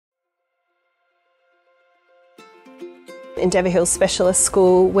Endeavour Hills Specialist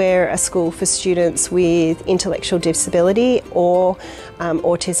School, we're a school for students with intellectual disability or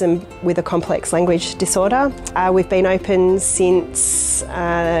autism with a complex language disorder. We've been open since,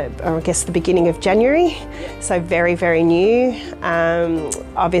 I guess, the beginning of January, so very, very new.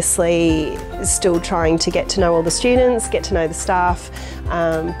 Obviously, still trying to get to know all the students, get to know the staff,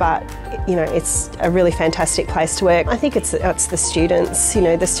 but you know, it's a really fantastic place to work. I think it's the students. You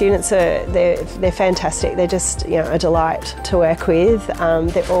know, the students they're fantastic. They're just, you know, a delight to work with.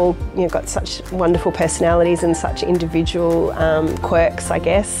 They've all, you know, got such wonderful personalities and such individual quirks, I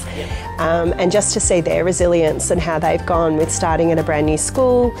guess. And just to see their resilience and how they've gone with starting at a brand new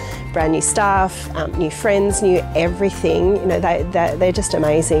school, brand new staff, new friends, new everything. You know, they're just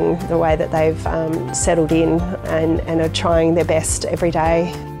amazing the way that they've settled in and are trying their best every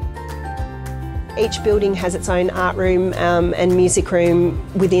day. Each building has its own art room and music room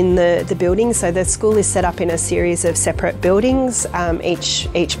within the building. So the school is set up in a series of separate buildings.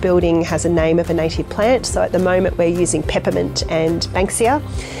 Each building has a name of a native plant. So at the moment we're using peppermint and banksia.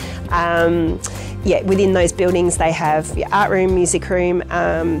 Yeah, within those buildings they have art room, music room.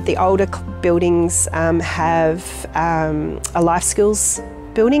 The older buildings have a life skills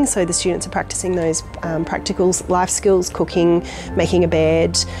building, so the students are practicing those practical life skills, cooking, making a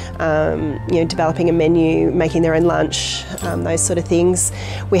bed, you know, developing a menu, making their own lunch, those sort of things.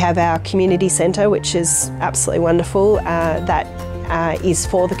 We have our community centre, which is absolutely wonderful. That is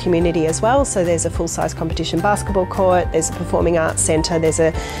for the community as well, so there's a full-size competition basketball court, there's a performing arts centre, there's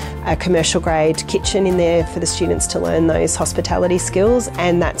a commercial grade kitchen in there for the students to learn those hospitality skills,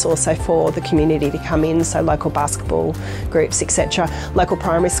 and that's also for the community to come in, so local basketball groups, etc. Local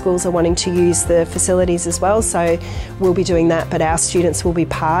primary schools are wanting to use the facilities as well, so we'll be doing that, but our students will be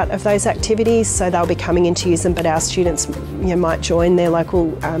part of those activities, so they'll be coming in to use them, but our students, you know, might join their local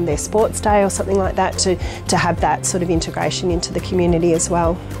their sports day or something like that to have that sort of integration into the community as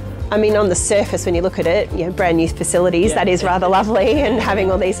well. I mean, on the surface, when you look at it, you know, brand new facilities, that is rather lovely, and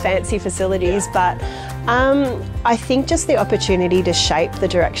having all these fancy facilities, but I think just the opportunity to shape the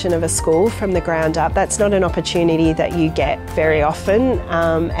direction of a school from the ground up, that's not an opportunity that you get very often,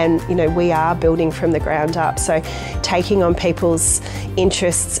 and you know, we are building from the ground up, so taking on people's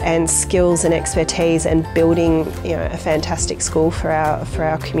interests and skills and expertise and building, you know, a fantastic school for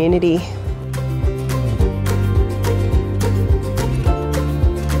our community.